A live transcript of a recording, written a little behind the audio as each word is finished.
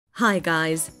Hi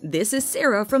guys, this is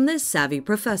Sarah from the Savvy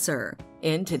Professor.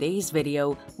 In today's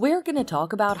video, we're going to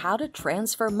talk about how to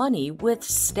transfer money with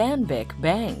Stanbic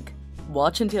Bank.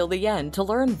 Watch until the end to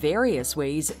learn various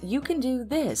ways you can do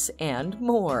this and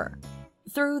more.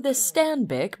 Through the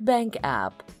Stanbic Bank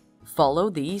app,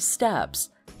 follow these steps.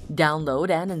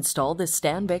 Download and install the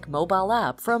Stanbic mobile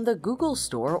app from the Google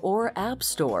Store or App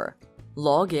Store.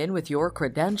 Log in with your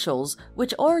credentials,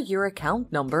 which are your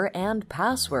account number and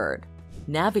password.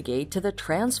 Navigate to the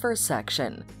Transfer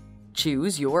section.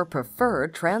 Choose your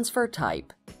preferred transfer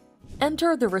type.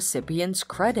 Enter the recipient's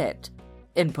credit.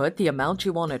 Input the amount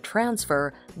you want to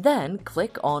transfer, then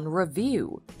click on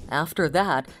Review. After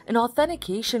that, an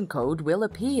authentication code will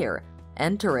appear.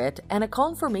 Enter it and a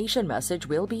confirmation message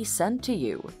will be sent to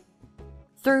you.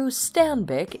 Through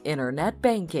Stanbic Internet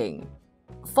Banking,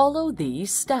 follow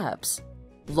these steps.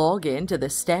 Log in to the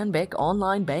Stanbic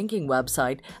online banking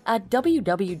website at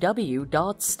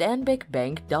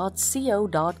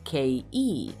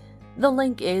www.stanbicbank.co.ke. The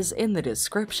link is in the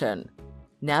description.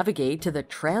 Navigate to the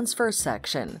Transfer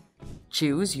section.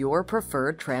 Choose your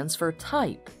preferred transfer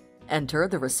type. Enter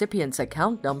the recipient's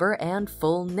account number and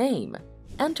full name.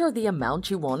 Enter the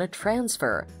amount you want to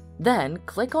transfer. Then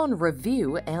click on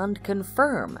Review and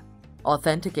Confirm.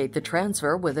 Authenticate the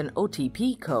transfer with an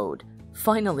OTP code.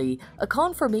 Finally, a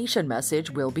confirmation message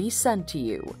will be sent to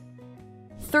you.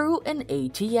 Through an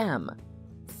ATM,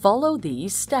 follow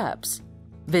these steps.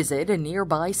 Visit a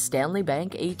nearby Stanley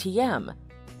Bank ATM.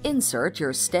 Insert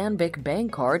your Stanbic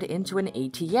Bank card into an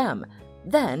ATM,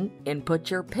 then input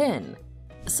your PIN.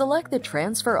 Select the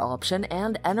transfer option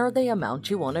and enter the amount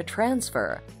you want to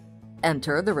transfer.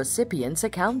 Enter the recipient's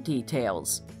account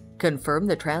details. Confirm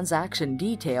the transaction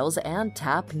details and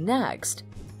tap Next.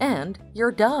 And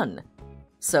you're done.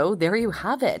 So there you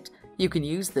have it. You can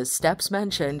use the steps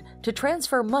mentioned to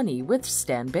transfer money with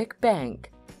Stanbic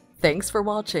Bank. Thanks for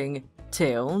watching.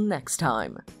 Till next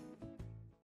time.